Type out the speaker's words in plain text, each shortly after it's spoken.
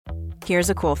Here's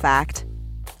a cool fact.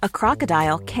 A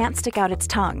crocodile can't stick out its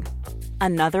tongue.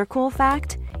 Another cool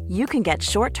fact, you can get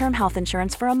short-term health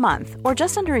insurance for a month or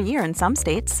just under a year in some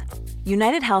states.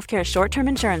 United Healthcare short-term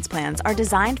insurance plans are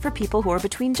designed for people who are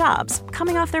between jobs,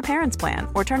 coming off their parents' plan,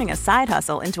 or turning a side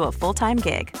hustle into a full-time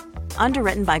gig.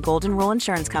 Underwritten by Golden Rule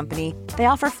Insurance Company, they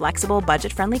offer flexible,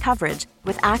 budget-friendly coverage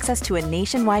with access to a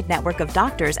nationwide network of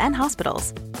doctors and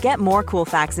hospitals. Get more cool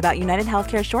facts about United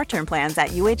Healthcare short-term plans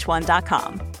at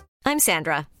uh1.com. I'm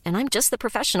Sandra, and I'm just the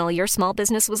professional your small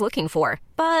business was looking for.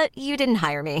 But you didn't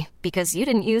hire me because you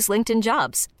didn't use LinkedIn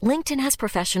Jobs. LinkedIn has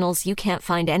professionals you can't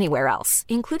find anywhere else,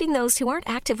 including those who aren't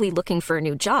actively looking for a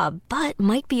new job, but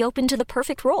might be open to the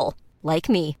perfect role, like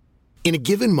me. In a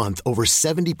given month, over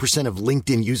 70% of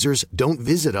LinkedIn users don't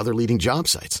visit other leading job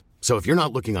sites. So if you're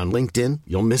not looking on LinkedIn,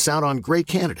 you'll miss out on great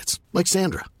candidates like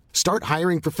Sandra. Start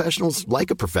hiring professionals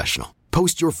like a professional.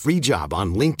 Post your free job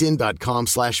on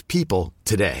linkedin.com/people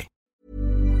today.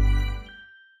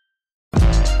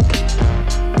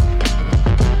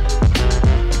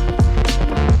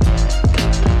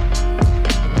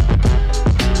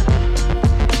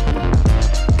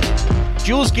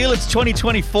 Jules Gill, it's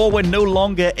 2024. We're no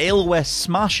longer ill. We're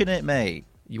smashing it, mate.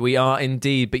 We are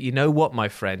indeed. But you know what, my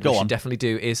friend? What you should definitely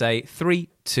do is a 3,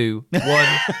 2,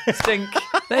 1, sync.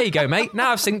 There you go, mate.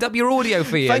 Now I've synced up your audio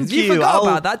for you. Thank you. You forgot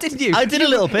about that, didn't you? I did a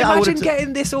little bit. Imagine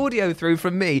getting this audio through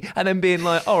from me and then being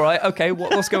like, all right, okay,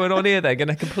 what's going on here? They're going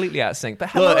to completely out sync.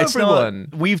 But hello, everyone.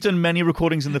 We've done many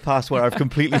recordings in the past where I've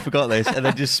completely forgot this and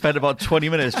then just spent about 20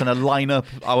 minutes trying to line up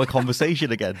our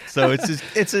conversation again. So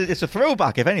it's a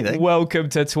throwback, if anything. Welcome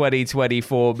to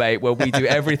 2024, mate, where we do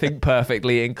everything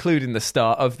perfectly, including the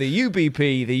start of the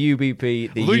UBP,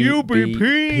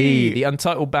 the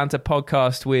Untitled Banter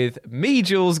podcast with me,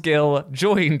 Jules Gill,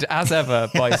 joined as ever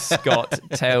by Scott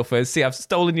Tailford. See, I've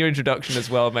stolen your introduction as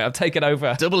well, mate. I've taken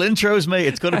over. Double intros, mate.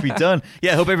 It's got to be done.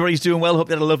 Yeah, hope everybody's doing well. Hope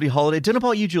they had a lovely holiday. Don't know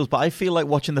about you, Jules, but I feel like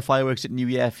watching the fireworks at New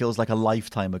Year feels like a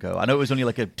lifetime ago. I know it was only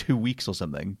like 2 weeks or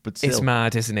something, but still. It's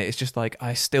mad, isn't it? It's just like,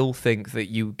 I still think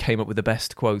that you came up with the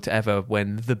best quote ever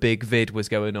when the big vid was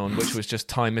going on, which was just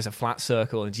time is a flat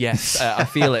circle. And yes, I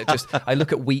feel it. Just I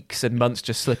look at weeks and months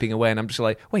just slipping away and I'm just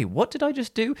like, wait, what did I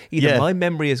just do? Either my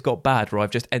memory has got bad or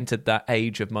I've just entered that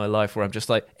age of my life where I'm just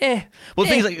like, Well,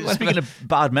 things like, speaking of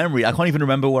bad memory, I can't even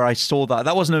remember where I saw that.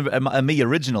 That wasn't a me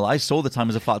original. I saw the time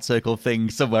as a flat circle thing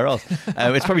somewhere else.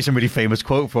 It's probably some really famous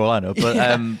quote for all I know, but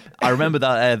I remember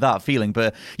that feeling.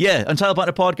 But yeah, Untitled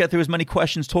Banter Pod, get through as many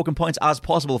questions, talking points as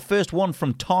possible. First one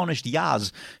from Tarnished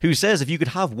Yaz, who says, if you could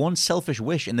have one selfish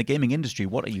wish in the gaming industry,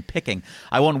 what are you picking?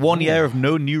 I want 1 year of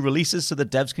no new releases so the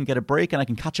devs can get a break and I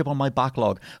can catch up on my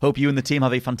backlog. Hope you and the team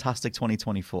have a fantastic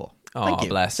 2024. Oh,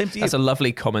 bless. That's a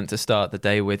lovely comment to start the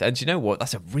day with. And do you know what?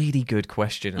 That's a really good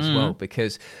question as well,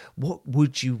 because what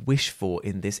would you wish for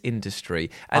in this industry?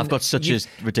 And I've got such a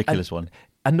ridiculous one.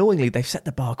 Annoyingly, they've set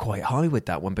the bar quite high with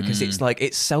that one because it's like,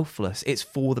 it's selfless. It's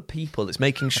for the people. It's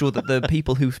making sure that the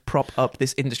people who prop up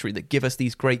this industry that give us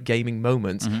these great gaming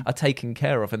moments are taken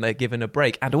care of and they're given a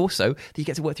break. And also that you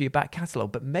get to work through your back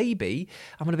catalogue. But maybe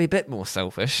I'm going to be a bit more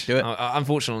selfish. Do it.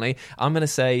 Unfortunately, I'm going to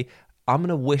say, I'm going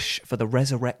to wish for the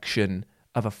resurrection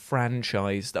of a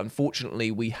franchise that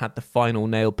unfortunately we had the final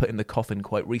nail put in the coffin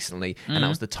quite recently, and that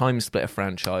was the Time Splitter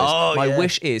franchise. My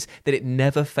wish is that it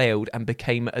never failed and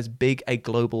became as big a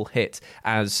global hit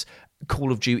as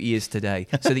Call of Duty is today,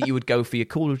 so that you would go for your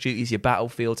Call of Duties, your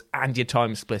Battlefields, and your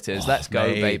Time Splitters. Let's go,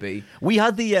 baby. We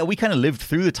had we kind of lived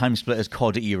through the Time Splitters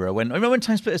COD era. Remember when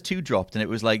Time Splitters 2 dropped and it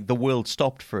was like the world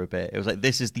stopped for a bit? It was like,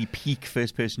 this is the peak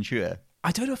first-person shooter.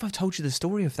 I don't know if I've told you the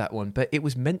story of that one, but it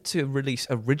was meant to release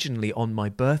originally on my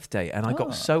birthday, and I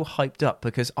got so hyped up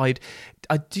because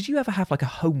did you ever have like a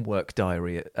homework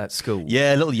diary at school?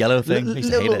 Yeah, a little yellow thing.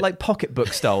 Little like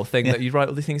pocketbook style thing that you write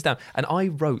all these things down. And I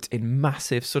wrote in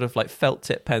massive sort of like felt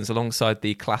tip pens alongside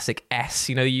the classic S,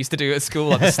 you used to do at school,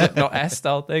 like the Slipknot S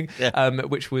style thing,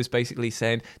 which was basically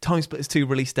saying Time Splitters 2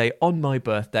 release day on my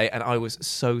birthday, and I was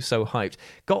so hyped.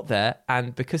 Got there,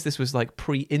 and because this was like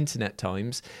pre-internet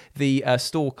times, the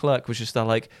store clerk was just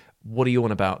like, what are you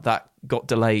on about? That got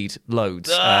delayed loads.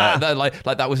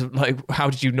 That was like, how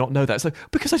did you not know that? It's like,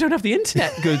 because I don't have the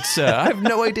internet, good sir. I have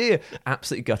no idea.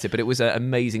 Absolutely gutted, but it was an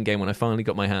amazing game when I finally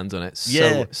got my hands on it.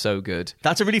 So good.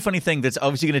 That's a really funny thing that's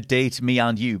obviously going to date me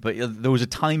and you, but there was a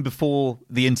time before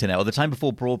the internet, or the time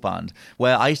before broadband,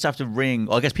 where I used to have to ring,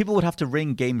 or I guess people would have to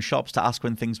ring game shops to ask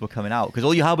when things were coming out, because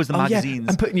all you had was the magazines.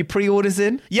 And putting your pre-orders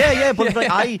in. But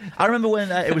like, I remember when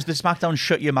it was the SmackDown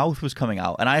Shut Your Mouth was coming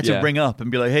out, and I had to ring up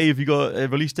and be like, hey, have you got a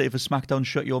release date for SmackDown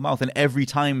Shut Your Mouth, and every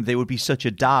time they would be such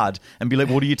a dad and be like,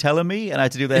 "What are you telling me?" And I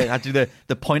had to do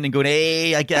the point and going,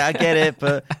 "Hey, I get it,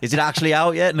 but is it actually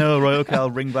out yet?" No, right, okay,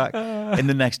 I'll ring back in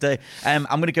the next day. I'm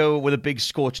going to go with a big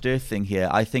scorched earth thing here.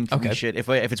 I think we should, if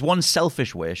it's one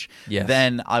selfish wish,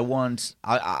 then I want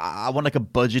like a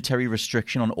budgetary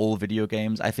restriction on all video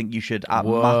games. I think you should at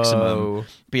maximum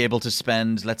be able to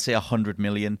spend, let's say, 100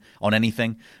 million on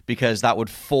anything, because that would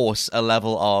force a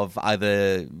level of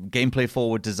either gameplay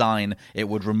forward design. It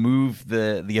would remove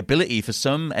the ability for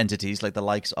some entities like the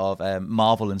likes of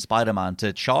Marvel and Spider-Man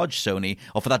to charge Sony,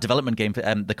 or for that development game,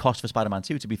 the cost for Spider-Man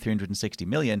 2 to be 360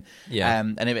 million.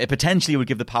 And it potentially would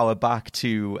give the power back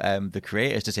to the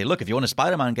creators to say, look, if you want a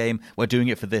Spider-Man game, we're doing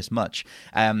it for this much.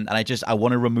 And I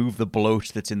want to remove the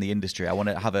bloat that's in the industry. I want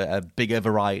to have a bigger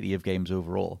variety of games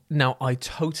overall. Now, I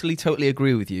totally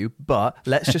agree with you, but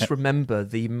let's just remember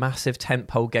the massive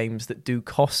tentpole games that do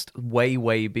cost way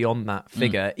beyond that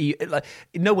figure.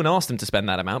 No one asked them to spend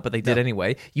that amount, but they did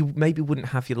anyway. You maybe wouldn't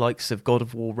have your likes of God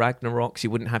of War Ragnaroks, you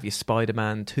wouldn't have your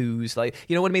Spider-Man 2s, like,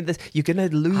 you know what I mean? You're going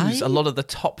to lose a lot of the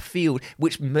top field,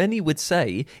 which many would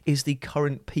say is the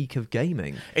current peak of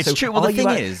gaming. It's true. Well, the thing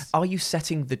is, are you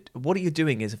setting what you're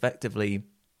doing is effectively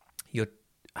you're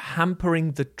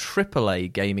hampering the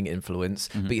AAA gaming influence,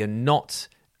 but you're not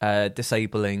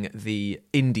disabling the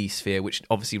indie sphere, which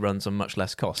obviously runs on much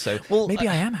less cost. So maybe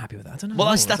I am happy with that. I don't know.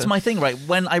 Well, that's my thing, right?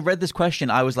 When I read this question,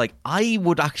 I was like, I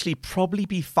would actually probably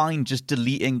be fine just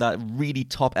deleting that really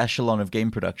top echelon of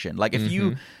game production. Like, if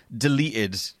you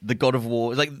deleted the God of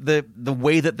War, like the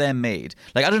way that they're made.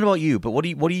 Like, I don't know about you, but what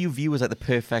do you view as like the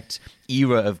perfect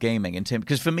era of gaming in terms?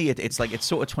 Because for me, it's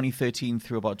sort of 2013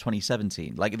 through about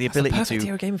 2017. Like the ability to perfect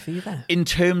era game for you there. In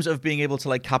terms of being able to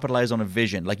like capitalize on a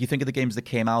vision. Like, you think of the games that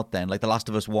came out then, like The Last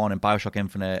of Us 1 and BioShock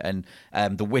Infinite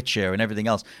and The Witcher and everything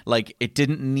else. Like, it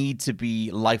didn't need to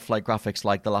be lifelike graphics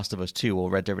like The Last of Us 2 or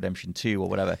Red Dead Redemption 2 or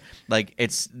whatever. Like,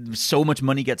 it's so much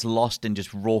money gets lost in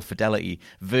just raw fidelity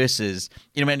versus,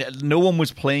 you know, no one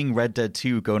was playing Red Dead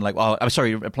 2 going like, oh, I'm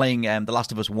sorry, playing The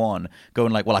Last of Us 1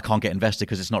 going like, well, I can't get invested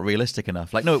because it's not realistic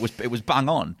enough. Like, no, it was bang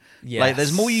on. Yes. Like,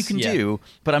 there's more you can do,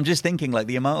 but I'm just thinking like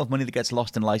the amount of money that gets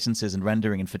lost in licenses and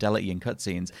rendering and fidelity and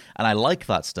cutscenes, and I like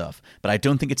that stuff, but I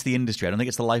don't think it's the industry. I don't think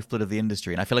it's the lifeblood of the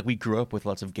industry, and I feel like we grew up with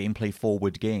lots of gameplay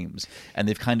forward games, and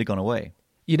they've kind of gone away.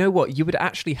 You know what? You would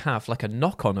actually have like a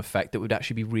knock-on effect that would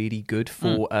actually be really good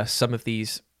for some of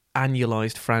these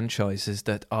annualized franchises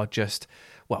that are just,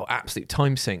 well, absolute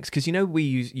time sinks. Because, you know, we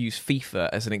use FIFA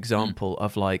as an example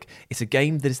of like, it's a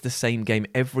game that is the same game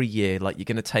every year. Like, you're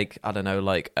going to take, I don't know,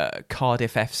 like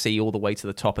Cardiff FC all the way to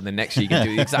the top, and then next year you can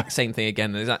do the exact same thing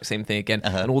again, and the exact same thing again.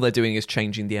 And all they're doing is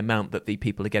changing the amount that the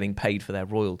people are getting paid for their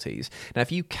royalties. Now,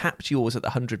 if you capped yours at the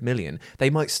 100 million, they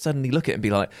might suddenly look at it and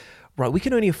be like, right, we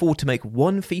can only afford to make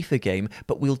one FIFA game,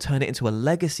 but we'll turn it into a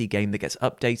legacy game that gets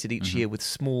updated each year with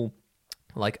small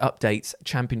like updates,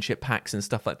 championship packs and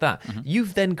stuff like that.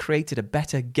 You've then created a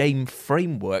better game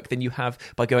framework than you have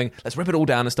by going, let's rip it all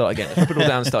down and start again. Let's rip it all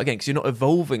down and start again, because you're not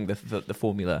evolving the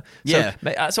formula.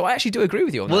 So I actually do agree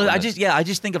with you on that. Well, I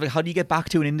just think of like, how do you get back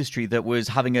to an industry that was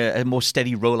having a more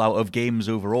steady rollout of games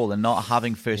overall and not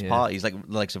having first parties like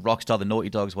the likes of Rockstar, the Naughty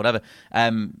Dogs, whatever,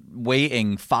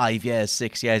 waiting 5 years,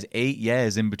 6 years, 8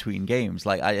 years in between games.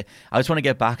 Like, I just want to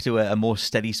get back to a more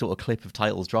steady sort of clip of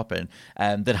titles dropping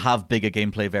that have bigger gameplay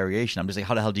variation. I'm just like,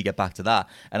 how the hell do you get back to that?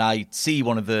 And I see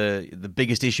one of the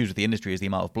biggest issues with the industry is the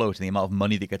amount of bloat and the amount of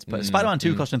money that gets put. Spider-Man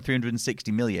 2 cost them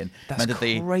 360 million. That's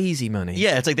crazy money.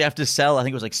 Yeah, it's like they have to sell, I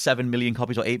think it was like 7 million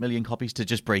copies or 8 million copies to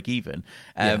just break even.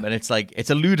 And it's like,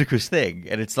 it's a ludicrous thing.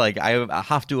 And it's like, I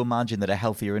have to imagine that a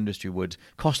healthier industry would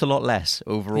cost a lot less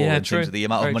overall in terms of the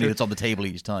amount of money that's on the table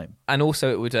each time. And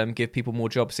also it would give people more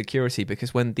job security,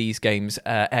 because when these games,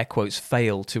 air quotes,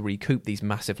 fail to recoup these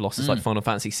massive losses, like Final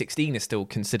Fantasy 16 is still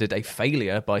considered a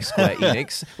failure by Square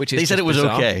Enix, which is they said it was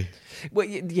bizarre. Okay. Well,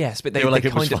 yes, but they were like,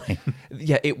 it was fine.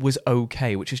 Yeah, it was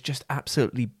okay, which is just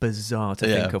absolutely bizarre to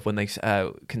think of when they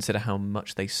consider how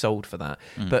much they sold for that.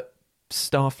 But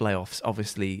staff layoffs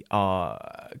obviously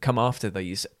come after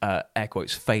these air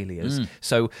quotes failures.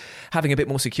 So having a bit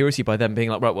more security by them being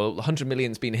like, right, well, 100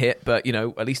 million's been hit, but you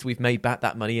know, at least we've made back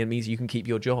that money, and means you can keep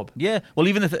your job. Yeah, well,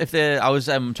 even if I was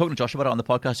talking to Josh about it on the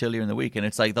podcast earlier in the week, and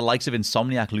it's like the likes of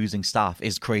Insomniac losing staff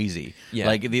is crazy.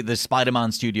 Like the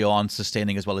Spider-Man studio aren't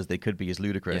sustaining as well as they could be is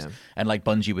ludicrous. And like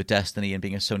Bungie with Destiny and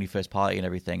being a Sony first party and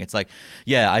everything, it's like,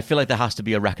 I feel like there has to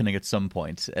be a reckoning at some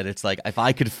point. And it's like, if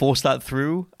I could force that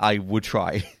through, I would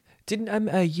try. Didn't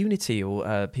Unity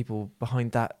or people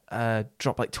behind that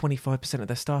dropped like 25% of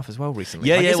their staff as well recently.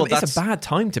 Yeah, like, yeah. It's a bad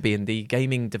time to be in the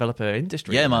gaming developer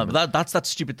industry. Yeah, man. But that's that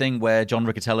stupid thing where John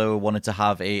Riccitiello wanted to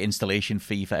have a installation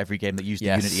fee for every game that used the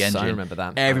Unity engine. I remember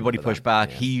that. Everybody pushed back.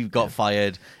 Yeah. He got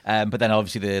fired. But then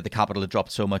obviously the capital had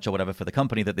dropped so much or whatever for the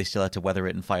company that they still had to weather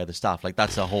it and fire the staff. Like,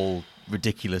 that's a whole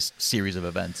ridiculous series of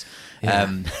events. Yeah.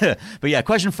 But yeah,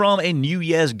 question from a New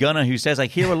Year's Gunner who says, I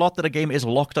hear a lot that a game is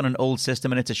locked on an old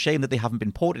system and it's a shame that they haven't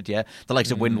been ported yet, the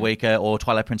likes of Wind Waker or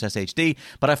Twilight Princess HD,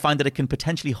 but I find that it can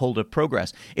potentially hold up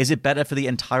progress. Is it better for the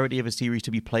entirety of a series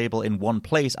to be playable in one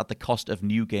place at the cost of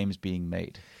new games being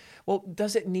made? Well,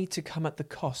 does it need to come at the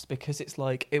cost? Because it's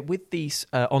like with these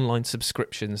online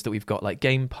subscriptions that we've got, like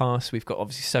Game Pass, we've got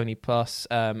obviously Sony Plus,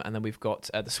 and then we've got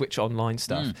the Switch Online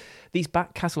stuff. These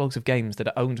back catalogues of games that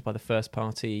are owned by the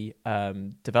first-party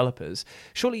developers,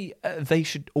 surely they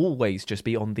should always just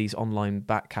be on these online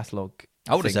back catalogue.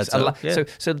 I would have said so. Yeah.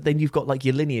 So then you've got like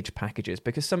your lineage packages,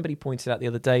 because somebody pointed out the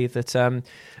other day that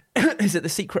is it the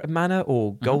Secret of Mana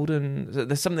or Golden?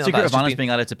 There's something Secret like that. of Mana is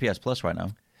being added to PS Plus right now.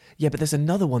 Yeah, but there's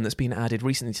another one that's been added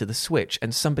recently to the Switch,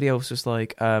 and somebody else was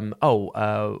like, Golden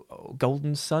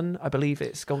Sun, I believe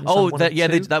it's Golden Sun 1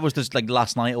 and 2. That was just like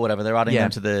last night or whatever. They're adding them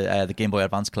to the Game Boy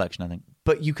Advance collection, I think.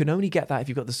 But you can only get that if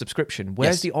you've got the subscription.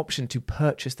 Where's the option to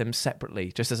purchase them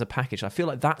separately, just as a package? I feel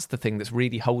like that's the thing that's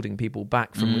really holding people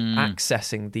back from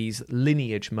accessing these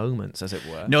lineage moments, as it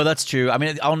were. No, that's true. I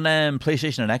mean, on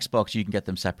PlayStation and Xbox, you can get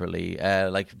them separately.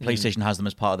 Like PlayStation has them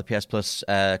as part of the PS Plus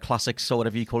Classics or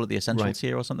whatever you call it, the Essential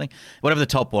tier or something. Whatever the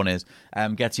top one is,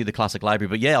 gets you the classic library.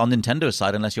 But yeah, on Nintendo's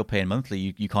side, unless you're paying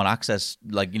monthly, you can't access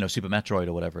like Super Metroid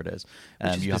or whatever it is.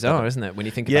 Which is bizarre, isn't it? When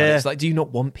you think about it, it's like, do you not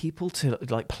want people to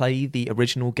like play the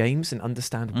original games and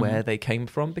understand where they came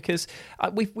from? Because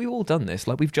we've all done this.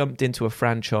 Like, we've jumped into a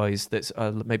franchise that's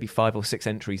maybe 5 or 6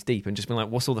 entries deep and just been like,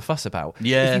 what's all the fuss about?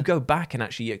 Yeah. If you go back and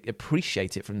actually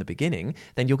appreciate it from the beginning,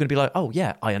 then you're going to be like, oh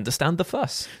yeah, I understand the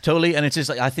fuss. Totally. And it's just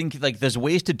like, I think like there's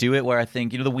ways to do it where I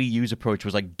think, the Wii U's approach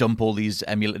was like dump all these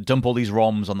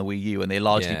ROMs on the Wii U, and they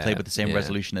largely play with the same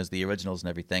resolution as the originals and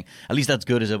everything. At least that's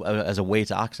good as a way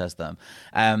to access them.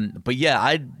 But yeah,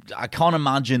 I can't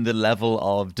imagine the level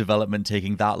of development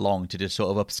taking that long to just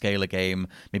sort of upscale a game.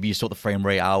 Maybe you sort the frame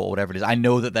rate out or whatever it is. I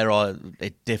know that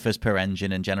it differs per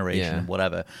engine and generation and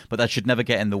whatever, but that should never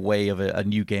get in the way of a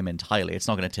new game entirely. It's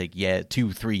not going to take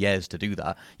 2-3 years to do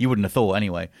that. You wouldn't have thought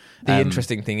anyway. The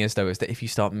interesting thing is, though, is that if you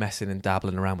start messing and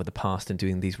dabbling around with the past and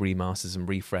doing these remasters and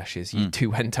refreshes, you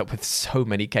do end up with so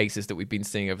many cases that we've been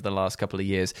seeing over the last couple of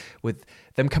years with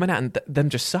them coming out and them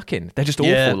just sucking. They're just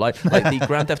awful. Like the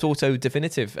Grand Theft Auto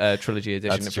Definitive Trilogy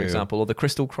Edition, for example, or the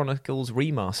Crystal Chronicles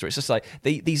remaster. It's just like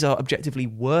these are objectively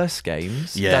worse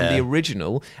games than the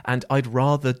original, and I'd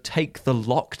rather take the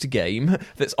locked game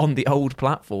that's on the old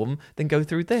platform than go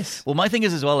through this. Well, my thing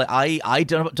is as well, I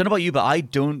don't know about you, but I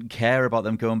don't care about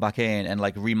them going back in and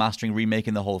like remastering,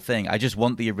 remaking the whole thing. I just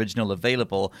want the original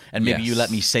available, and maybe you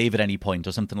let me save at any point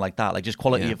or something like that, like just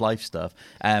quality of life stuff.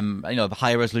 The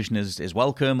higher resolution is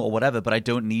welcome or whatever, but I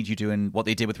don't need you doing what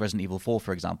they did with Resident Evil 4,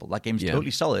 for example. That game's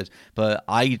totally solid, but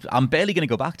I'm barely going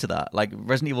to go back to that. Like,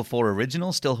 Resident Evil 4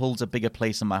 original still holds a bigger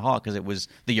place in my heart because it was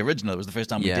the original. It was the first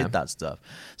time we did that stuff.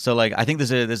 So like, I think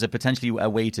there's a potentially a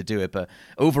way to do it, but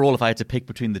overall, if I had to pick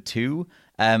between the two,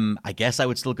 I guess I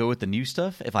would still go with the new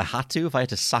stuff if I had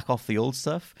to sack off the old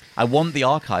stuff. I want the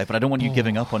archive, but I don't want you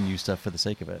giving up on new stuff for the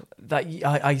sake of it.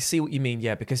 I see what you mean,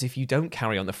 because if you don't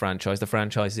carry on the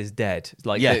franchise is dead.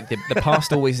 Like, the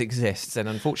past always exists, and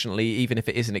unfortunately, even if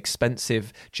it is an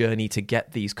expensive journey to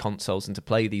get these consoles and to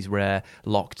play these rare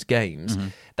locked games,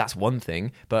 that's one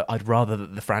thing, but I'd rather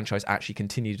that the franchise actually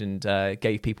continued and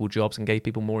gave people jobs and gave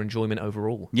people more enjoyment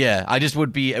overall. Yeah, it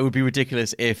would be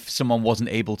ridiculous if someone wasn't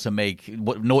able to make,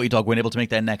 Naughty Dog weren't able to make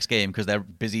their next game because they're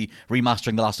busy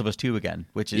remastering The Last of Us 2 again,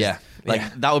 which is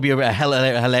that would be a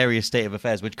hilarious state of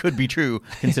affairs, which could be true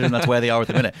considering that's where they are at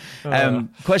the minute.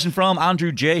 Question from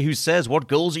Andrew J, who says, what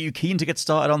goals are you keen to get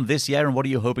started on this year, and what are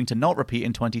you hoping to not repeat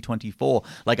in 2024,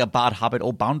 like a bad habit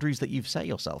or boundaries that you've set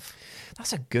yourself?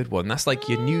 That's a good one. That's like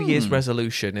your New Year's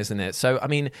resolution, isn't it? So, I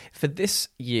mean, for this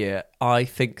year, I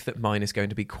think that mine is going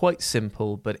to be quite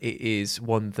simple, but it is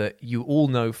one that you all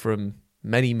know from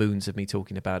many moons of me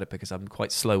talking about it, because I'm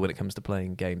quite slow when it comes to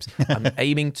playing games. I'm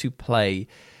aiming to play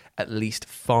at least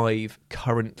 5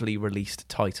 currently released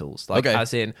titles.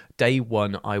 As in, day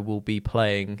one, I will be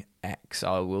playing X,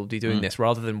 I will be doing this,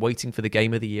 rather than waiting for the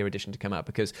Game of the Year edition to come out,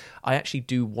 because I actually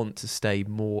do want to stay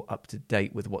more up to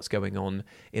date with what's going on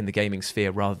in the gaming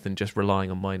sphere, rather than just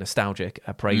relying on my nostalgic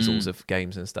appraisals of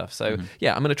games and stuff. So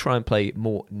yeah, I'm going to try and play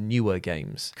more newer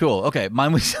games. Cool. Okay,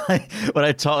 mine was when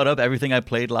I totted up everything I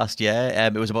played last year.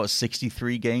 It was about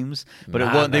 63 games,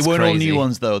 but they weren't all new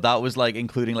ones though. That was like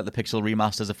including like the pixel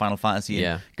remasters of Final Fantasy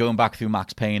and going back through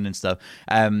Max Payne and stuff.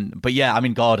 But yeah, I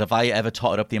mean, God, have I ever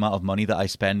totted up the amount of money that I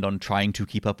spend on trying to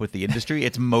keep up with the industry?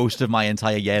 It's most of my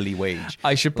entire yearly wage.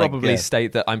 I should probably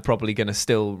state that I'm probably going to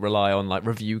still rely on like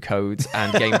review codes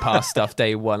and Game Pass stuff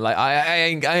day one. Like I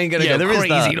ain't going to go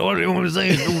crazy. You know what I want to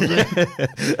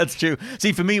say? That's true.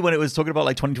 See, for me, when it was talking about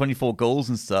like 2024 goals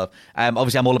and stuff,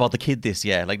 obviously I'm all about the kid this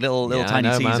year. Like little tiny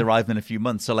T's arriving in a few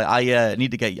months. So like I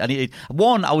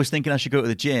was thinking I should go to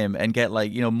the gym and get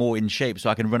like, you know, more in shape so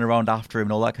I can run around after him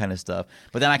and all that kind of stuff.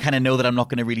 But then I kind of know that I'm not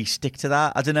going to really stick to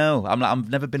that. I don't know. I've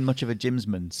never been much of a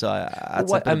gymsman, so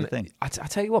that's a bit of a thing. I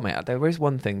tell you what, mate, there is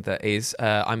one thing that is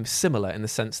I'm similar in the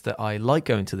sense that I like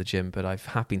going to the gym, but I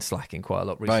have been slacking quite a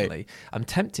lot recently. Right. I'm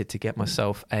tempted to get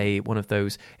myself one of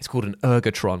those. It's called an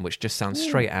Ergotron, which just sounds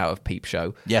straight out of Peep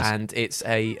Show. Yes, and it's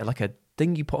a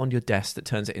thing you put on your desk that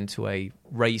turns it into a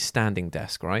raised standing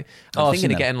desk, right? I'm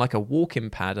thinking of getting like a walking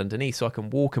pad underneath so I can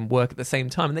walk and work at the same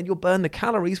time, and then you'll burn the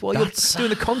calories while you're doing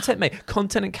the content, mate.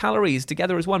 Content and calories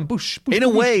together as one. Boosh, boosh, in a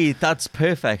way, that's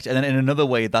perfect, and then in another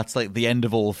way, that's like the end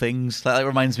of all things. That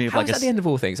reminds me of How is that the end of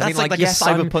all things? That's like a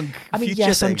cyberpunk. I'm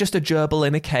just a gerbil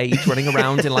in a cage running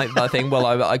around in like that thing. Well,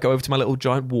 I go over to my little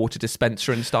giant water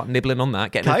dispenser and start nibbling on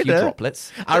that, getting a few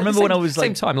droplets. I remember when I was like,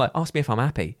 same time, like, ask me if I'm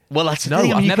happy. Well, that's no,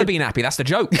 I've never been happy. That's the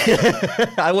joke.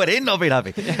 I went in not being happy.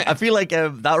 I feel like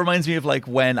that reminds me of like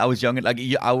when I was young. Like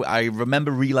I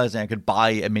remember realizing I could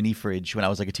buy a mini fridge when I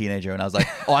was like a teenager, and I was like,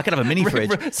 oh, I could have a mini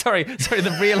fridge. Sorry,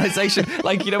 the realization,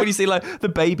 like, you know, when you see like the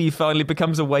baby finally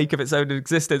becomes awake of its own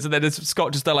existence, and then it's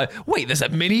Scott just like, wait, there's a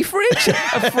mini fridge,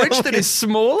 a fridge that is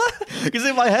smaller. Because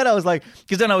in my head I was like,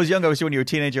 because then I was young. Obviously, when you're a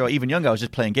teenager or even younger, I was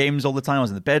just playing games all the time. I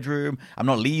was in the bedroom. I'm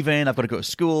not leaving. I've got to go to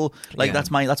school. Like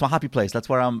that's my happy place. That's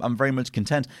where I'm very much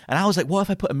content. And I was like, what if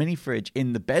I put a mini fridge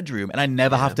in the bedroom and I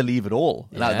never have to leave at all?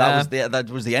 That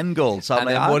was the end goal. So and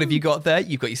then what have you got there?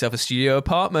 You've got yourself a studio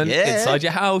apartment inside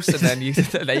your house, and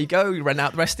then there you go. You rent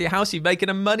out the rest of your house. You're making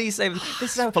a money saving.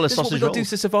 This is what we got to do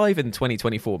to survive in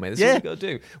 2024, man. This is what we got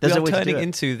to do. We are turning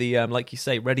into the like you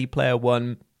say, Ready Player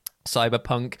One,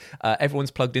 cyberpunk.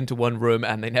 Everyone's plugged into one room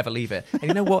and they never leave it. And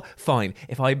you know what? Fine.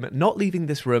 If I'm not leaving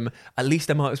this room, at least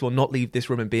I might as well not leave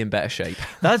this room and be in better shape.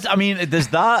 There's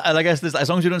that, and I guess as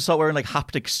long as you don't start wearing like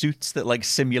haptic suits that like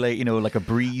simulate, you know, like a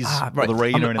breeze or the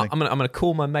rain or anything. I'm gonna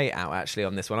call my mate out actually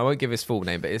on this one. I won't give his full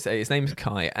name, but his name's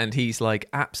Kai, and he's like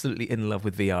absolutely in love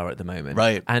with VR at the moment.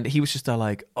 Right. And he was just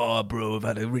like, oh bro, I've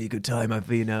had a really good time. I've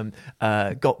been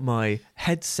got my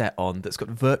headset on that's got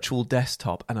virtual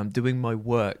desktop, and I'm doing my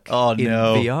work in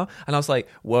VR. And I was like,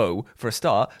 whoa, for a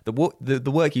start, the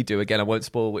work you do, again, I won't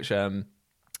spoil which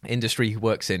industry he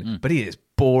works in, but it is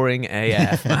boring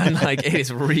AF, man. Like, it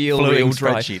is real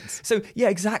dry. Spreadsheets. So yeah,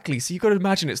 exactly. So you've got to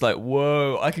imagine it's like,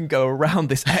 whoa, I can go around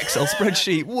this Excel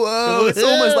spreadsheet. Whoa, it's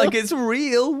almost like it's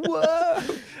real. Whoa.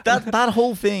 That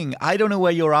whole thing, I don't know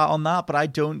where you're at on that, but I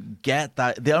don't get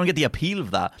that. They don't get the appeal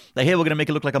of that. Like, here, we're going to make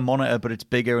it look like a monitor, but it's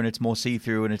bigger and it's more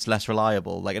see-through and it's less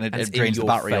reliable. Like, and it drains the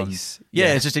battery face. on.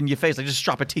 Yeah, it's just in your face. Like, just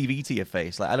strap a TV to your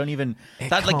face. Like, I don't even. It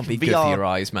can't be VR, good for your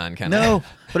eyes, man. Can it? No,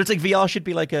 but it's like VR should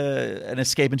be like an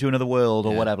escape into another world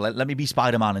or whatever. Like, let me be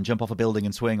Spider-Man and jump off a building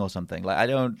and swing or something. Like, I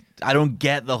don't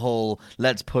get the whole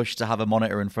let's push to have a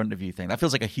monitor in front of you thing. That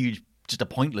feels like just a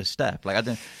pointless step. Like, I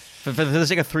don't. For the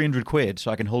sake of £300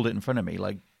 so I can hold it in front of me,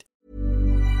 like.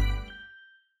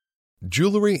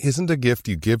 Jewelry isn't a gift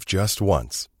you give just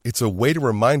once. It's a way to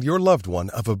remind your loved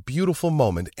one of a beautiful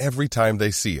moment every time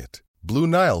they see it. Blue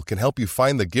Nile can help you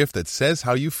find the gift that says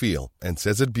how you feel and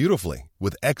says it beautifully,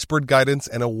 with expert guidance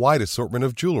and a wide assortment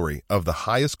of jewelry of the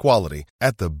highest quality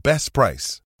at the best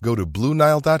price. Go to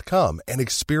BlueNile.com and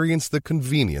experience the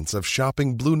convenience of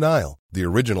shopping Blue Nile, the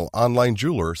original online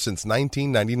jeweler since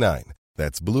 1999.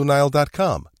 That's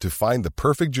BlueNile.com to find the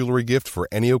perfect jewelry gift for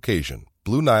any occasion.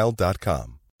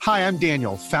 BlueNile.com. Hi, I'm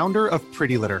Daniel, founder of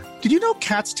Pretty Litter. Did you know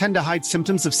cats tend to hide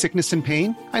symptoms of sickness and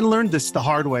pain? I learned this the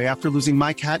hard way after losing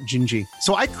my cat, Gingy.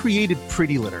 So I created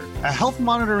Pretty Litter, a health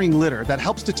monitoring litter that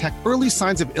helps detect early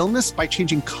signs of illness by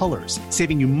changing colors,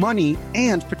 saving you money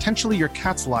and potentially your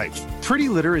cat's life. Pretty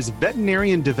Litter is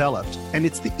veterinarian developed, and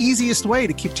it's the easiest way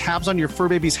to keep tabs on your fur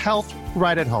baby's health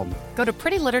right at home. Go to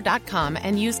prettylitter.com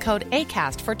and use code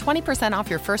ACAST for 20% off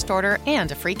your first order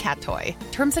and a free cat toy.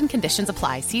 Terms and conditions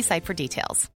apply. See site for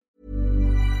details.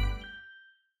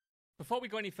 Before we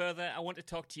go any further, I want to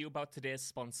talk to you about today's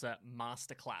sponsor,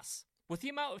 Masterclass. With the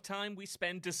amount of time we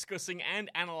spend discussing and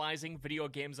analysing video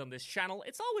games on this channel,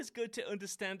 it's always good to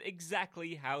understand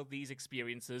exactly how these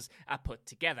experiences are put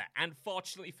together. And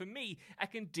fortunately for me, I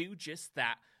can do just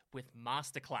that with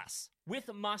Masterclass. With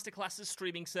Masterclass's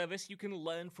streaming service, you can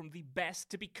learn from the best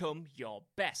to become your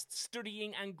best,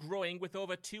 studying and growing with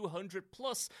over 200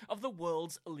 plus of the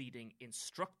world's leading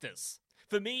instructors.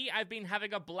 For me, I've been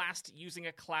having a blast using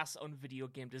a class on video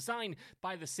game design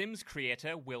by The Sims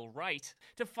creator Will Wright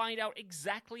to find out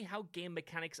exactly how game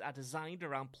mechanics are designed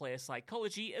around player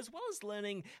psychology, as well as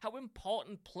learning how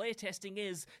important playtesting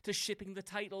is to shipping the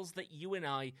titles that you and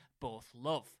I both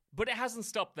love. But it hasn't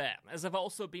stopped there, as I've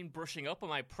also been brushing up on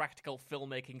my practical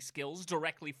filmmaking skills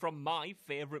directly from my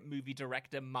favourite movie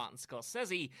director Martin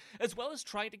Scorsese, as well as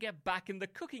trying to get back in the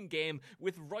cooking game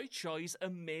with Roy Choi's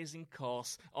amazing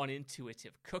course on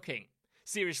intuitive cooking.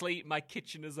 Seriously, my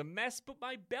kitchen is a mess, but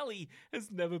my belly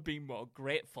has never been more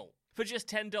grateful. For just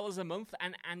 $10 a month,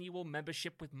 an annual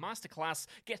membership with Masterclass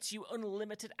gets you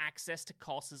unlimited access to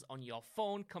courses on your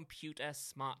phone, computer,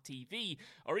 smart TV,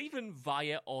 or even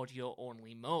via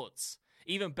audio-only modes.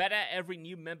 Even better, every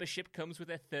new membership comes with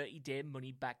a 30-day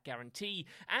money-back guarantee,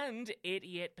 and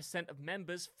 88% of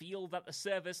members feel that the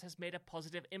service has made a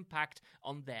positive impact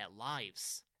on their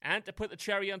lives. And to put the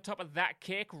cherry on top of that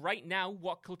cake, right now,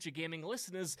 What Culture Gaming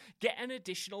listeners get an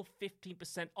additional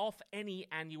 15% off any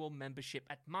annual membership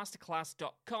at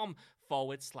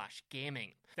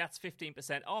masterclass.com/gaming. That's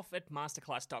 15% off at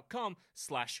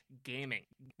masterclass.com/gaming.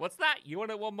 What's that? You want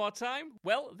it one more time?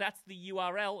 Well, that's the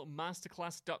URL,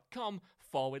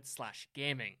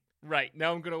 masterclass.com/gaming. Right,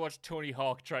 now I'm going to watch Tony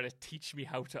Hawk try to teach me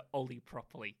how to ollie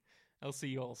properly. I'll see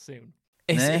you all soon.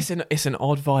 It's an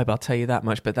odd vibe, I'll tell you that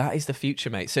much, but that is the future,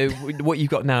 mate. So what you've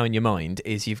got now in your mind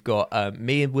is you've got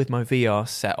me with my VR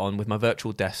set on with my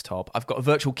virtual desktop. I've got a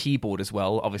virtual keyboard as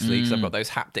well, obviously, because I've got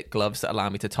those haptic gloves that allow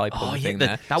me to type on the thing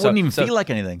there. That wouldn't even feel like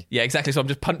anything. Yeah, exactly. So I'm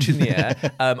just punching the air.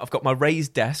 I've got my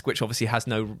raised desk, which obviously has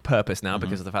no purpose now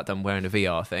because of the fact that I'm wearing a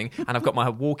VR thing, and I've got my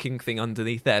walking thing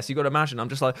underneath there. So you've got to imagine, I'm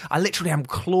just like, I literally am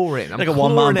clawing. I'm like a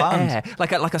one-man band. Air,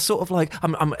 like a sort of like,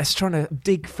 I'm trying to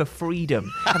dig for freedom.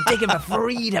 I'm digging for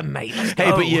freedom, mate.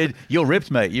 Hey, but you're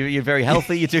ripped, mate. You're very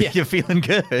healthy. You're feeling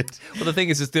good. Well, the thing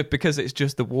is that because it's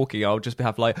just the walking, I'll just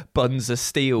have like buns of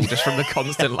steel just from the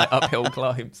constant like uphill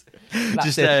climbs.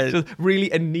 Just really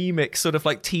anemic, sort of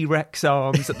like T-Rex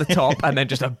arms at the top, and then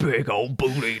just a big old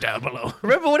booty down below.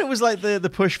 Remember when it was like the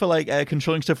push for like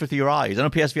controlling stuff with your eyes? I know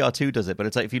PSVR 2 does it, but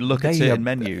it's like if you look at certain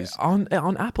menus. Aren't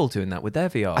Apple doing that with their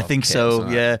VR? I think so.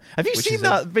 Yeah. Have you seen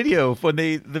that video when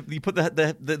you put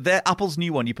the Apple's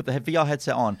new one? You put the VR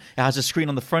headset on. It has a screen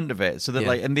on the front of it, so that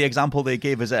like, and the example they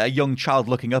gave is a young child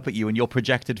looking up at you, and your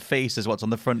projected face is what's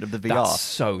on the front of the VR. That's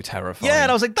so terrifying. Yeah,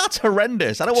 and I was like, that's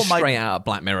horrendous. I don't want straight out of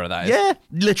Black Mirror. That is. Yeah,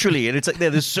 literally, and it's like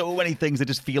there's so many things that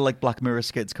just feel like Black Mirror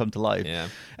skits come to life. Yeah.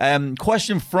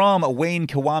 Question from Wayne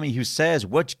Kawami, who says,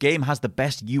 "Which game has the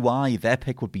best UI?" Their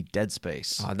pick would be Dead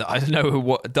Space. I don't know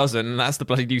what doesn't. And that's the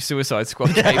bloody new Suicide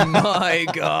Squad game. My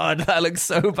God, that looks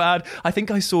so bad. I think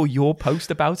I saw your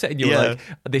post about it, and you're like,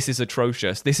 "This is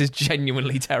atrocious. This is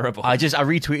genuinely terrible." I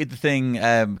retweeted the thing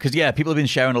because people have been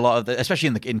sharing a lot of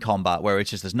especially in combat, where it's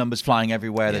just there's numbers flying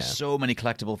everywhere. There's so many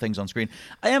collectible things on screen.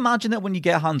 I imagine that when you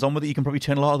get hands on with it, you can probably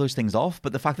turn a lot of those things off.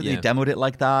 But the fact that they demoed it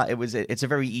like that, it's a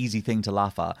very easy thing to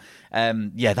laugh at.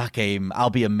 That game, I'll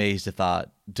be amazed if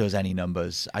that does any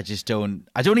numbers. I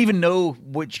don't even know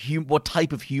what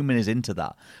type of human is into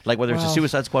that. Like whether it's a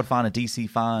Suicide Squad fan, a DC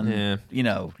fan,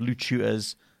 loot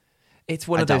shooters. It's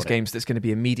one of those games that's going to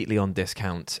be immediately on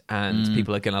discount, and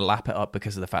people are going to lap it up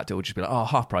because of the fact it will just be like, oh,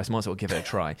 half price, might as well give it a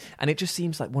try. And it just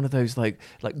seems like one of those like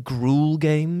gruel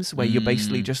games where you're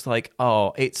basically just like,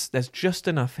 oh, there's just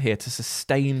enough here to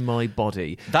sustain my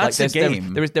body. That's like, a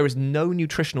game. There is no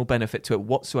nutritional benefit to it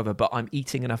whatsoever, but I'm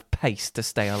eating enough paste to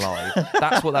stay alive.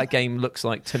 That's what that game looks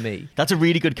like to me. That's a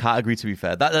really good category, to be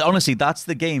fair. Honestly, that's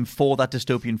the game for that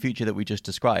dystopian future that we just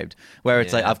described, where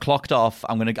it's like, I've clocked off,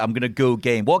 I'm gonna go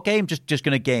game. What game? Just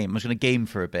going to game. I'm just going to game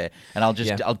for a bit, and I'll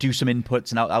do some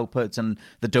inputs and outputs, and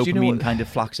the dopamine kind of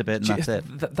flacks a bit, and that's it.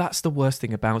 That's the worst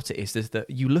thing about it is that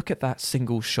you look at that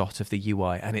single shot of the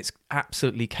UI, and it's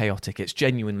absolutely chaotic. It's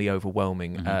genuinely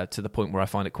overwhelming to the point where I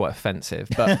find it quite offensive.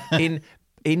 But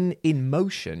in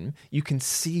motion, you can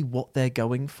see what they're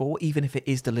going for, even if it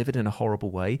is delivered in a horrible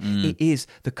way. It is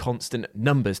the constant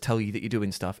numbers tell you that you're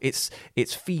doing stuff. It's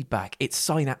feedback. It's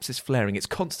synapses flaring. It's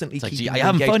constantly keeping you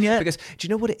having fun yet? Because do you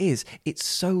know what it is? It's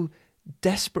so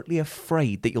desperately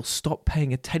afraid that you'll stop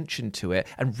paying attention to it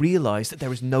and realize that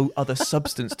there is no other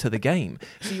substance to the game.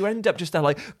 So you end up just there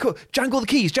like, cool, jangle the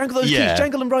keys, jangle those keys,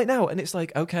 jangle them right now. And it's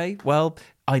like, okay, well,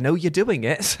 I know you're doing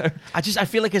it. So I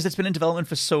feel like it's been in development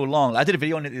for so long. I did a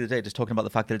video on it the other day just talking about the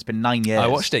fact that it's been 9 years. I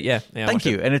watched it, yeah. Thank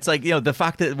you. And it's like, the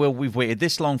fact that we've waited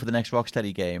this long for the next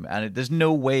Rocksteady game, and there's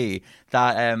no way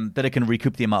that that it can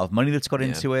recoup the amount of money that's got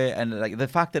into it. And like the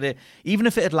fact that even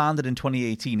if it had landed in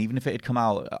 2018, even if it had come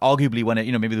out, arguably when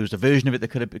it, maybe there was a version of it that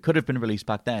could have been released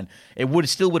back then, it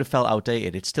still would have felt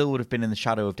outdated. It still would have been in the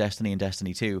shadow of Destiny and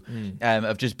Destiny 2,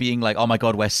 of just being like, oh my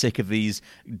God, we're sick of these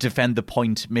defend the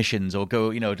point missions or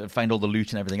go, find all the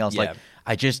loot and everything else. Yeah.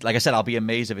 Like I said, I'll be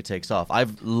amazed if it takes off.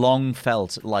 I've long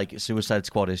felt like Suicide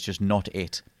Squad is just not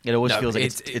it. It always feels like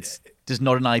it's just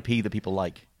not an IP that people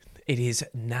like. It is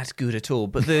not good at all.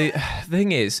 But the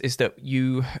thing is that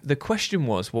the question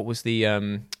was, what was the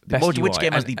best UI? Which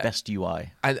game has the best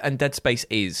UI? And Dead Space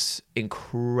is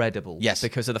incredible. Yes.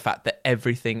 Because of the fact that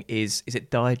everything is it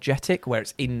diegetic, where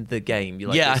it's in the game?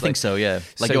 I think so, yeah.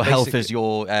 Like so your health is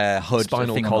your hood,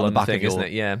 spinal thing column on the back thing, of your isn't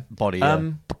it? Yeah. body.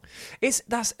 Yeah.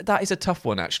 That is a tough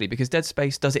one, actually, because Dead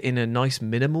Space does it in a nice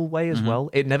minimal way as well.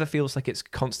 It never feels like it's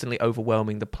constantly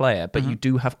overwhelming the player, but you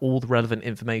do have all the relevant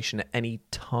information at any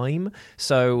time.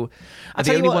 So I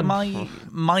tell you what, my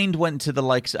mind went to the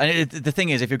likes. And the thing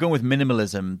is, if you're going with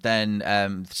minimalism,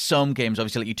 then some games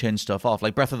obviously let you turn stuff off.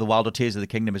 Like Breath of the Wild or Tears of the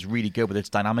Kingdom is really good with its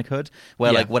dynamic HUD,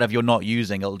 where like whatever you're not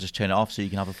using, it'll just turn it off so you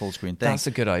can have a full screen thing. That's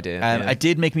a good idea. It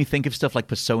did make me think of stuff like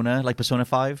Persona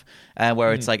 5,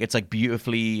 where it's like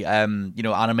beautifully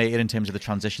animated in terms of the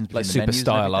transitions between like the super menus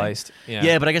stylized.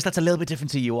 Yeah, but I guess that's a little bit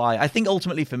different to UI. I think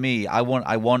ultimately for me, I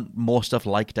want more stuff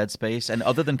like Dead Space, and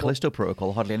other than Callisto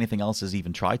Protocol, hardly anything else has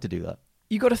even tried to do that.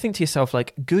 You got to think to yourself,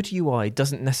 like, good UI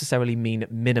doesn't necessarily mean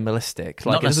minimalistic.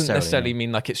 Like, it doesn't necessarily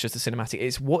mean like it's just a cinematic.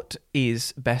 It's what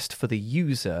is best for the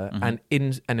user and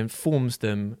informs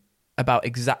them about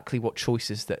exactly what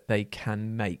choices that they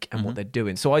can make and what they're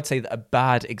doing. So I'd say that a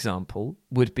bad example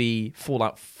would be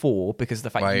Fallout 4 because of the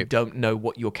fact you don't know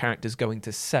what your character's going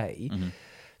to say.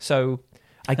 So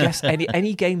I guess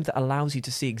any game that allows you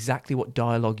to see exactly what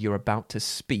dialogue you're about to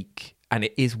speak, and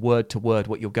it is word to word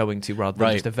what you're going to, rather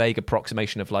than just a vague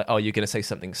approximation of like, oh, you're going to say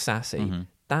something sassy.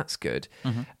 That's good.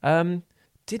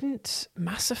 Didn't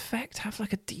Mass Effect have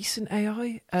like a decent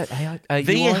AI?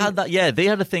 They UI? had that, yeah. They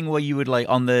had a thing where you would like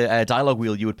on the dialogue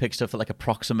wheel, you would pick stuff that like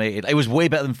approximated. It was way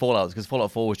better than Fallout because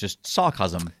Fallout 4 was just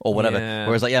sarcasm or whatever. Yeah.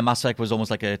 Whereas like Mass Effect was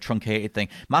almost like a truncated thing.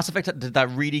 Mass Effect did that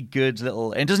really good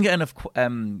little. And it doesn't get enough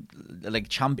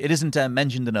it isn't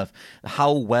mentioned enough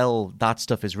how well that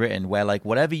stuff is written. Where like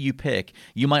whatever you pick,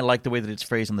 you might like the way that it's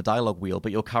phrased on the dialogue wheel,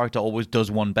 but your character always does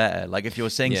one better. Like if you're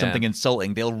saying something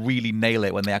insulting, they'll really nail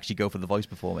it when they actually go for the voice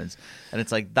performance. And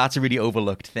it's like that's a really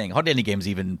overlooked thing. Hardly any games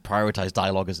even prioritize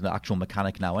dialogue as an actual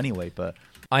mechanic now anyway, but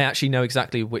I actually know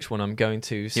exactly which one I'm going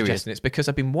to suggest, and it's because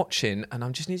I've been watching and I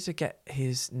just need to get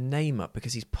his name up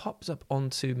because he's popped up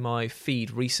onto my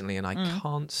feed recently and I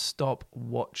can't stop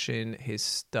watching his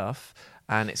stuff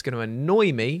and it's going to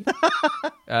annoy me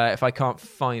if I can't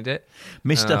find it.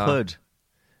 Mr. Hood.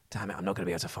 Damn it, I'm not going to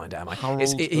be able to find it, am I?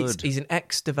 Hood. He's an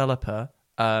ex-developer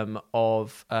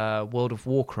of World of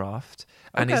Warcraft,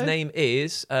 and his name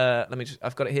is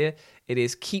I've got it here. It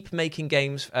is Keep Making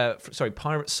Games.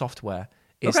 Pirate Software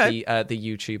is the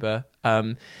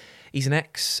YouTuber. He's an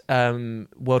ex World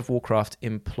of Warcraft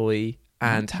employee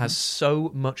and has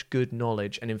so much good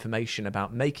knowledge and information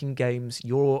about making games,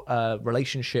 your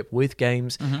relationship with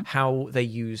games, how they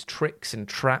use tricks and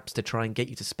traps to try and get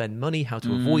you to spend money, how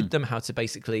to avoid them, how to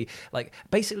basically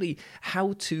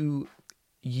how to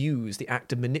use the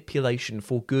act of manipulation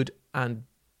for good and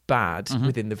bad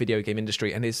within the video game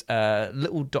industry. And his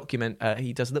little document,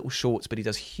 he does little shorts, but he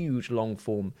does huge long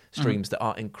form streams that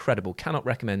are incredible. Cannot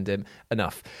recommend him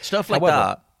enough. Stuff like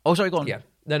that. Oh, sorry, go on. Yeah.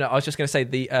 No, I was just going to say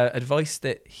the advice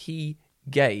that he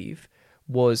gave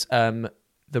was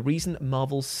the reason that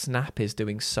Marvel's Snap is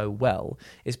doing so well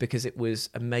is because it was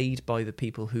made by the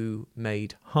people who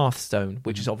made Hearthstone,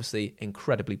 which is obviously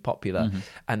incredibly popular.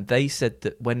 And they said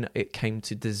that when it came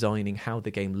to designing how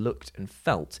the game looked and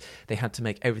felt, they had to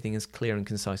make everything as clear and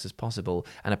concise as possible.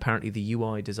 And apparently the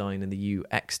UI design and the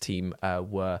UX team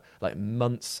were like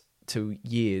months to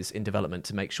years in development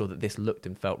to make sure that this looked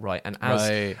and felt right. And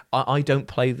as I don't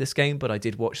play this game, but I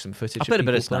did watch some footage of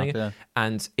people playing it,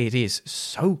 and it is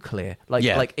so clear.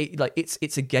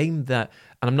 It's a game that,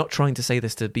 and I'm not trying to say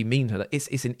this to be mean to it,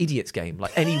 it's an idiot's game.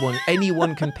 Like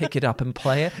anyone can pick it up and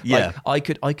play it. Yeah.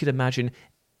 Like, I could imagine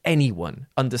anyone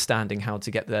understanding how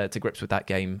to get to grips with that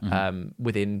game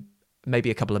within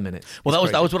maybe a couple of minutes. Well,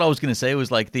 that was what I was going to say.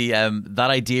 Was like the that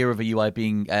idea of a UI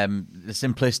being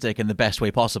simplistic in the best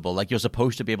way possible. Like you're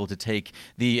supposed to be able to take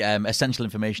the essential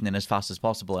information in as fast as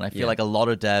possible. And I feel like a lot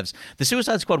of devs, the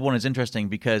Suicide Squad one is interesting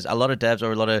because a lot of devs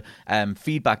or a lot of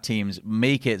feedback teams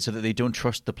make it so that they don't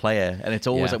trust the player, and it's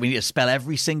always like we need to spell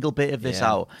every single bit of this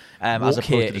out as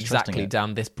opposed to just exactly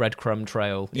down this breadcrumb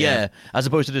trail. Yeah, as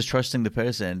opposed to just trusting the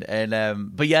person.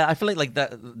 And but yeah, I feel like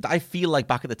that. I feel like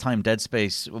back at the time, Dead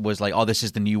Space was like, oh, this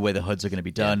is the new way the HUDs are going to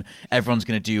be done. Everyone's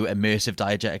going to do immersive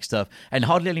diegetic stuff, and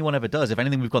hardly anyone ever does. If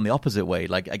anything, we've gone the opposite way.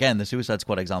 Like again, the Suicide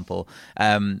Squad example.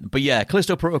 But yeah,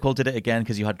 Callisto Protocol did it again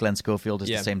because you had Glenn Schofield as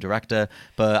the same director.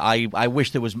 But I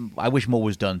wish more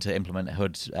was done to implement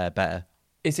HUD better.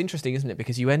 It's interesting, isn't it?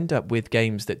 Because you end up with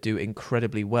games that do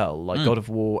incredibly well, like God of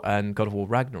War and God of War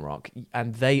Ragnarok,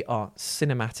 and they are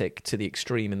cinematic to the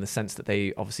extreme in the sense that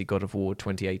they, obviously, God of War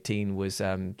 2018 was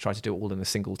trying to do it all in a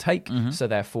single take, so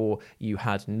therefore you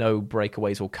had no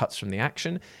breakaways or cuts from the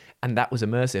action, and that was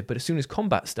immersive. But as soon as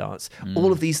combat starts,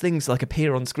 all of these things like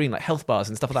appear on screen, like health bars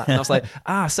and stuff like that, and I was like,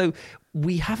 so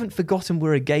we haven't forgotten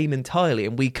we're a game entirely,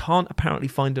 and we can't apparently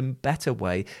find a better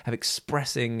way of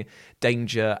expressing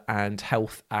danger and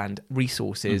health and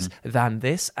resources than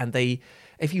this. And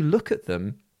if you look at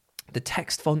them, the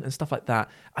text font and stuff like that,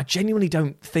 I genuinely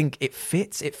don't think it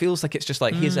fits. It feels like it's just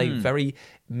like, here's a very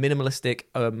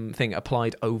minimalistic thing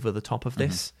applied over the top of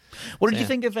this. What did you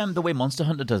think of the way Monster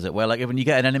Hunter does it? Where like when you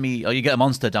get an enemy or you get a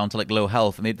monster down to like low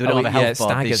health and they don't have a health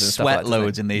bar, they sweat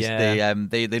loads and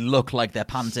they look like they're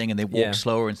panting and they walk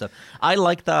slower and stuff. I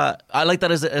like that. I like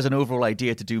that as an overall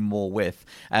idea to do more with.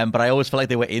 But I always felt like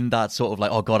they were in that sort of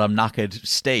like, oh god, I'm knackered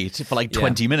state for like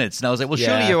 20 minutes, and I was like, well,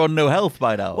 surely you're on no health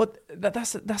by now. Well,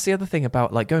 that's the other thing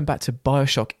about like going back to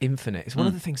BioShock Infinite. It's one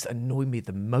of the things that annoyed me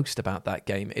the most about that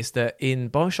game is that in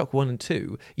BioShock 1 and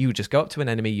 2, you would just go up to an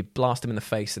enemy, you blast them in the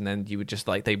face, and then you would just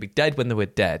like, they'd be dead when they were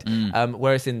dead.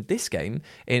 Whereas in this game,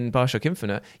 in BioShock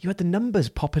Infinite, you had the numbers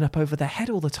popping up over their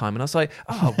head all the time, and I was like,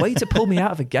 oh, way to pull me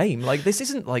out of a game. Like, this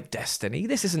isn't like Destiny,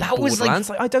 this isn't Borderlands.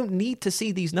 Like, I don't need to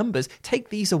see these numbers. Take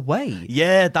these away.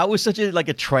 Yeah, that was such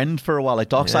a trend for a while. Like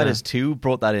Darksiders 2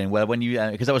 brought that in, where when you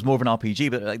because that was more of an RPG,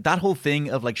 but like that whole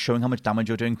thing of like showing how much damage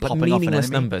you're doing, popping off an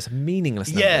enemy. Meaningless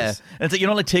numbers. Yeah, and it's like you're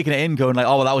not like taking it in, going like,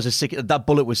 oh, well, that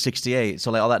bullet was 68,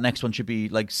 so like, oh, that next one should be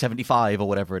like 75 or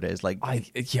whatever it is. Like,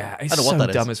 it's so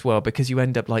dumb as well, because you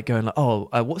end up like going like,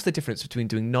 what's the difference between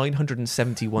doing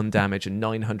 971 damage and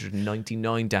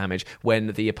 999 damage when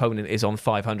the opponent is on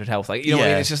 500 health? Like, you know what I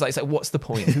mean? It's just like, what's the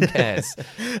point? Who cares?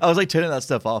 I was like turning that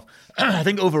stuff off. I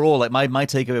think overall, like my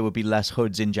takeaway would be less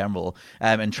HUDs in general,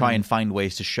 and try and find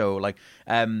ways to show like,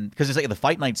 because it's like the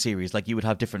Fight Night series, like you would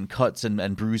have different cuts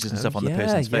and bruises and stuff on the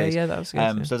person's face. Yeah, that was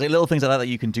good. So there's like little things like that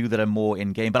you can do that are more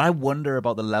in game. But I wonder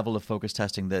about the level of focus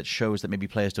testing that shows that maybe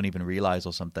players don't even realize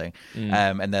or something,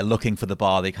 and they're looking for the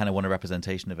bar. They kind of want a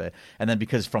representation of it, and then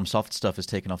because FromSoft stuff has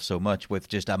taken off so much with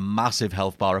just a massive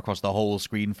health bar across the whole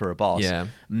screen for a boss,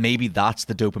 maybe that's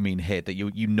the dopamine hit that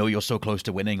you know you're so close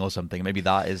to winning or something. Maybe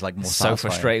that is like more so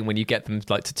frustrating when you get them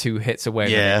like to 2 hits away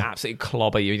and they absolutely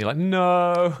clobber you, and you're like,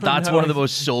 no. That's one of the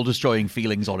most soul-destroying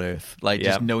feelings on earth. Like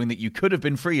just knowing that you could have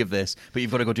been free of this, but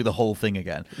you've got to go do the whole thing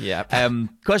again. Yeah.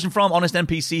 Question from Honest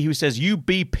NPC who says,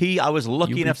 UBP, I was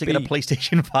lucky enough to get a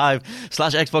PlayStation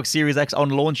 5/Xbox Series X on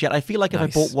launch yet. I feel like if I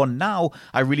bought one now,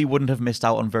 I really wouldn't have missed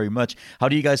out on very much. How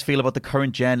do you guys feel about the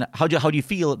current gen? How do you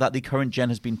feel that the current gen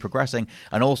has been progressing?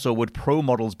 And also, would Pro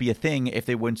models be a thing if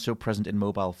they weren't so present in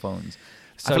mobile phones?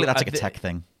 So I feel like that's like a tech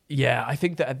thing. Yeah, I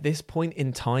think that at this point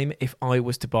in time, if I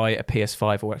was to buy a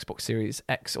PS5 or Xbox Series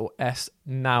X or S,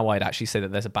 now I'd actually say that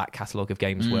there's a back catalogue of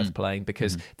games worth playing,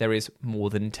 because there is more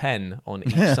than 10 on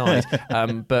each side.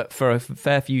 But for a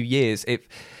fair few years,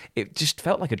 it just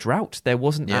felt like a drought. There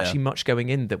wasn't actually much going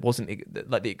in that wasn't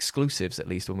like the exclusives, at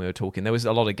least when we were talking. There was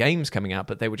a lot of games coming out,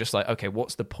 but they were just like, okay,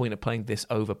 what's the point of playing this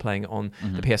over playing on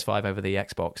the PS5 over the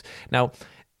Xbox? Now,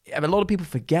 a lot of people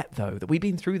forget, though, that we've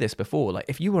been through this before. Like,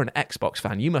 if you were an Xbox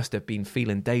fan, you must have been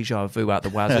feeling deja vu out the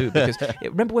wazoo, because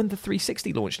remember when the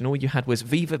 360 launched and all you had was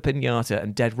Viva Pinata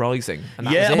and Dead Rising? And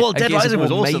that was it. Well, Dead Rising was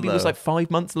awesome, maybe it was like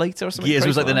 5 months later or something. Years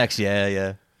was like the next,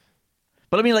 yeah.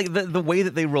 But I mean, like the way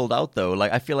that they rolled out, though,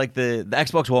 like I feel like the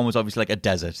Xbox One was obviously like a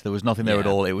desert. There was nothing there at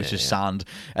all. It was just sand.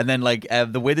 And then like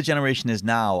the way the generation is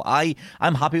now,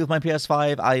 I'm happy with my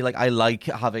PS5. I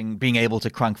like being able to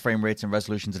crank frame rates and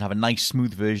resolutions and have a nice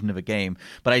smooth version of a game.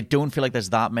 But I don't feel like there's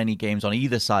that many games on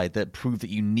either side that prove that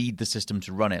you need the system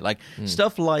to run it. Like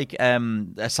stuff like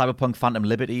Cyberpunk Phantom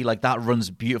Liberty, like that runs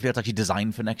beautifully. It's actually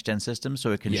designed for next gen systems,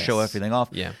 so it can show everything off.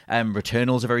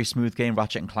 Returnal's a very smooth game.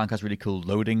 Ratchet and Clank has really cool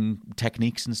loading techniques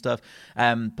techniques and stuff.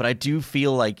 But I do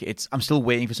feel like I'm still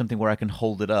waiting for something where I can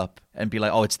hold it up and be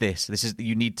like, oh, it's this. This is,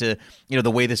 you need to,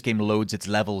 the way this game loads its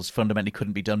levels fundamentally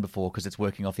couldn't be done before because it's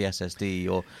working off the SSD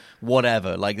or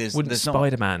whatever. Like, wouldn't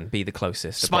Spider-Man be the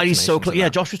closest? Spidey's so close. Yeah,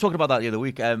 Josh was talking about that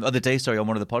the other day, on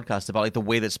one of the podcasts about like the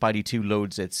way that Spidey 2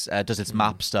 loads does its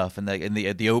map stuff and in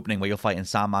the opening where you're fighting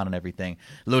Sandman and everything,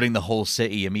 loading the whole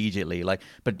city immediately. Like,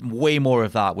 but way more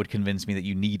of that would convince me that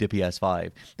you need a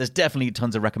PS5. There's definitely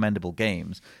tons of recommendable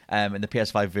games, and the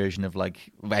PS5 version of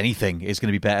like anything is going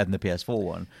to be better than the PS4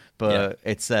 one. But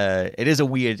it is a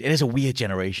weird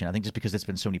generation. I think just because it's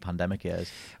been so many pandemic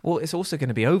years. Well, it's also going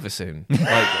to be over soon.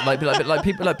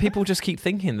 People just keep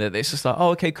thinking that it's just like, oh,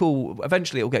 okay, cool.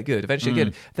 Eventually it'll get good.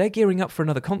 Good. They're gearing up for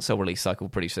another console release cycle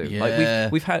pretty soon. Yeah.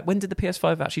 Like we've had. When did the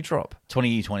PS5 actually drop?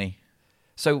 2020.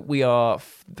 So we are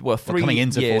 3 coming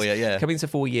into years, 4 years, yeah. Coming into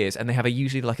 4 years, and they have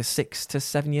usually like a 6 to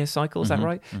 7 year cycle. Is that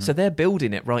right? Mm-hmm. So they're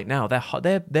building it right now.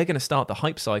 They're going to start the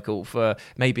hype cycle for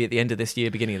maybe at the end of this year,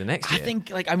 beginning of the next year. I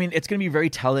think it's going to be very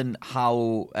telling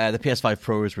how the PS5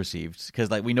 Pro is received,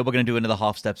 because like we know we're going to do another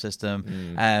half-step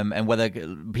system, and whether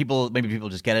people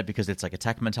just get it because it's like a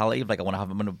tech mentality of like I'm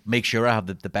going to make sure I have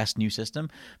the best new system.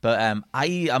 But I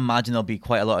imagine there'll be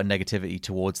quite a lot of negativity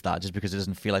towards that just because it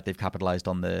doesn't feel like they've capitalized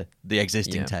on the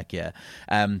existing tech yet.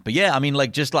 But yeah, I mean,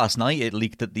 like just last night it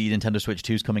leaked that the Nintendo Switch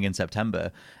 2 is coming in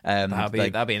September.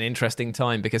 That'd be an interesting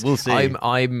time, because we'll see.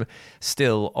 I'm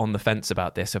still on the fence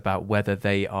about this, about whether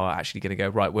they are actually going to go,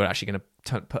 right, we're actually going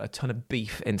to put a ton of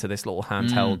beef into this little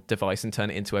handheld device and turn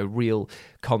it into a real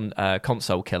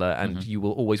console killer, and you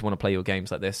will always want to play your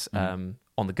games like this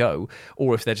on the go,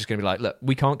 or if they're just going to be like, look,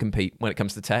 we can't compete when it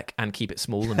comes to tech and keep it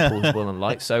small and portable and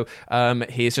light, so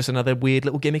here's just another weird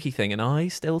little gimmicky thing. And I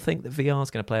still think that VR is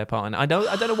going to play a part, and I don't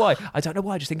know why. I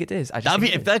just think it is.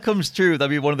 If that comes true, that'd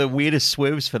be one of the weirdest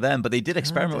swerves for them. But they did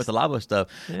experiment with the Labo stuff.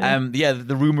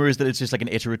 The rumor is that it's just like an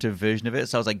iterative version of it,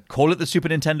 so I was like, call it the Super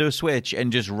Nintendo Switch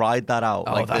and just ride that out.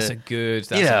 Oh, that's a good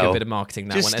bit of marketing,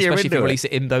 that one, especially if you release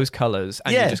it in those colors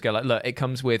and you just go like, look, it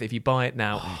comes with, if you buy it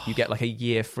now, you get like a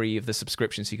year free of the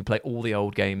subscription, so you can play all the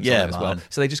old games on it as well.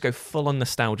 So they just go full on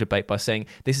nostalgia bait by saying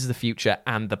this is the future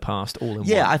and the past all in one.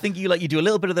 Yeah, I think you do a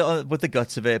little bit of with the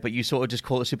guts of it, but you sort of just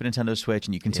call it Super Nintendo Switch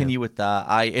and you continue with that.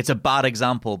 It's a bad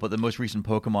example, but the most recent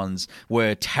Pokemons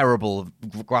were terrible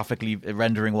graphically,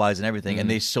 rendering wise and everything, and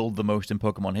they sold the most in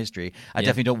Pokemon history. I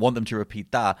definitely don't want them to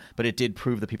repeat that, but it did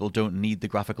prove that people don't need the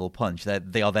graphical punch.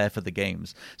 They are there for the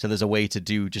games. So there's a way to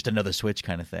do just another Switch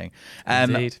kind of thing.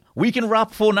 Indeed. We can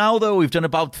wrap for now, though. We've done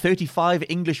about 35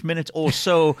 English minutes or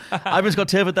so. I've been Scott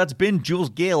Turford. That's been Jules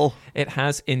Gill. It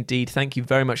has indeed. Thank you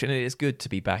very much. And it is good to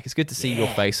be back. It's good to see your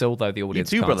face, although the audience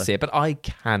can't see it. But I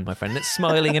can, my friend. It's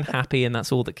smiling and happy, and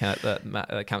that's all that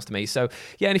counts to me. So,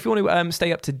 yeah, and if you want to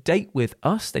stay up to date with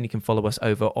us, then you can follow us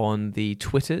over on the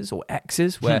Twitters or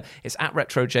X's, where it's at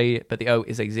RetroJ, but the O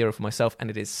is a 0 for myself, and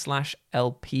it is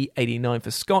 /LP89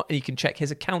 for Scott. And you can check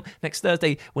his account next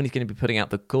Thursday when he's going to be putting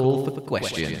out the call for the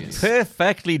questions.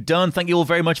 Perfectly done. Thank you all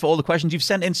very much for all the questions you've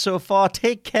sent in so far.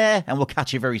 Take care, and we'll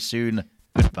catch you very soon.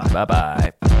 Goodbye.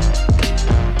 Bye-bye.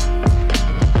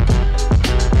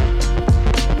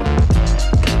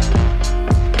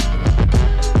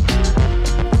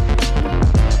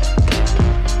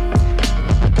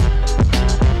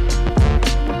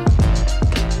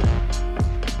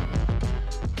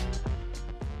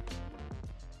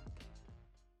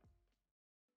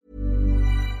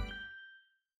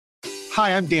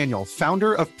 Hi, I'm Daniel,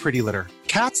 founder of Pretty Litter.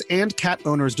 Cats and cat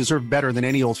owners deserve better than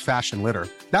any old-fashioned litter.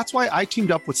 That's why I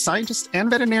teamed up with scientists and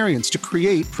veterinarians to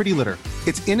create Pretty Litter.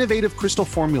 Its innovative crystal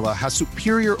formula has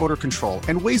superior odor control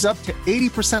and weighs up to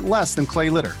 80% less than clay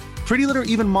litter. Pretty Litter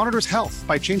even monitors health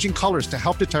by changing colors to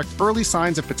help detect early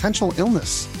signs of potential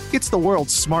illness. It's the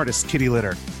world's smartest kitty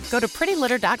litter. Go to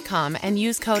prettylitter.com and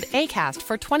use code ACAST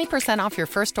for 20% off your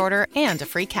first order and a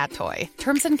free cat toy.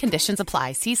 Terms and conditions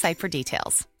apply. See site for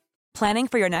details. Planning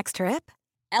for your next trip?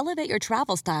 Elevate your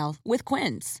travel style with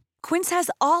Quince. Quince has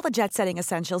all the jet-setting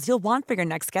essentials you'll want for your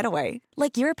next getaway,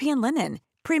 like European linen,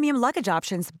 premium luggage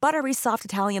options, buttery soft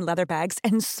Italian leather bags,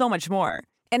 and so much more.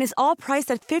 And is all priced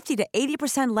at 50 to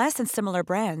 80% less than similar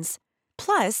brands.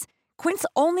 Plus, Quince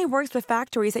only works with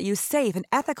factories that use safe and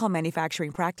ethical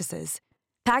manufacturing practices.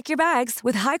 Pack your bags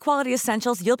with high-quality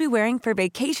essentials you'll be wearing for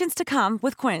vacations to come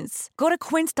with Quince. Go to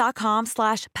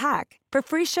quince.com/pack for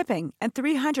free shipping and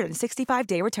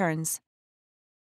 365-day returns.